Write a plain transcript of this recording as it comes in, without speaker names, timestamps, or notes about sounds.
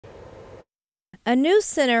A new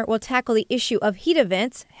center will tackle the issue of heat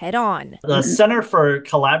events head on. The Center for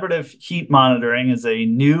Collaborative Heat Monitoring is a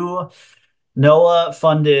new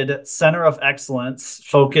NOAA-funded center of excellence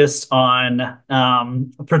focused on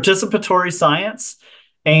participatory science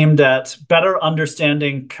aimed at better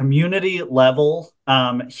understanding community-level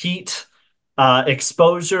heat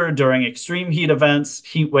exposure during extreme heat events,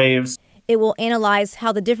 heat waves. It will analyze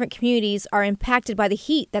how the different communities are impacted by the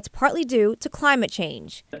heat that's partly due to climate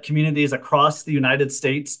change. Communities across the United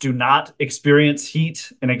States do not experience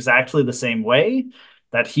heat in exactly the same way.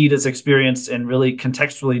 That heat is experienced in really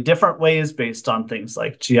contextually different ways based on things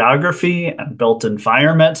like geography and built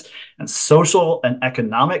environment and social and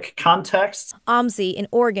economic contexts. OMSI in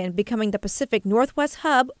Oregon becoming the Pacific Northwest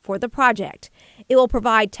hub for the project. It will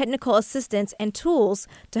provide technical assistance and tools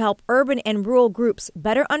to help urban and rural groups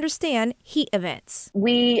better understand heat events.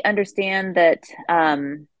 We understand that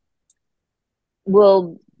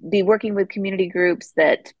we'll be working with community groups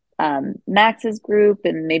that Max's group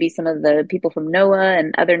and maybe some of the people from NOAA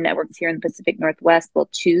and other networks here in the Pacific Northwest will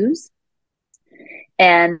choose.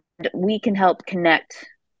 And we can help connect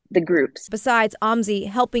the groups. Besides OMSI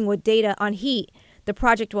helping with data on heat, the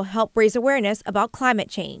project will help raise awareness about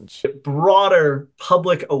climate change. Broader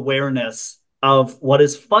public awareness of what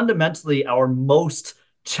is fundamentally our most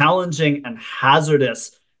challenging and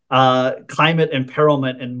hazardous climate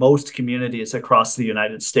imperilment in most communities across the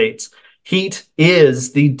United States. Heat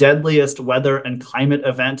is the deadliest weather and climate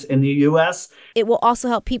event in the U.S. It will also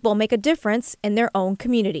help people make a difference in their own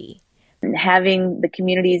community. Having the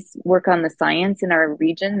communities work on the science in our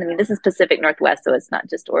region. I mean, this is Pacific Northwest, so it's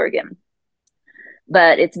not just Oregon.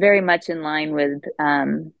 But it's very much in line with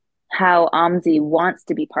how OMSI wants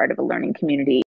to be part of a learning community.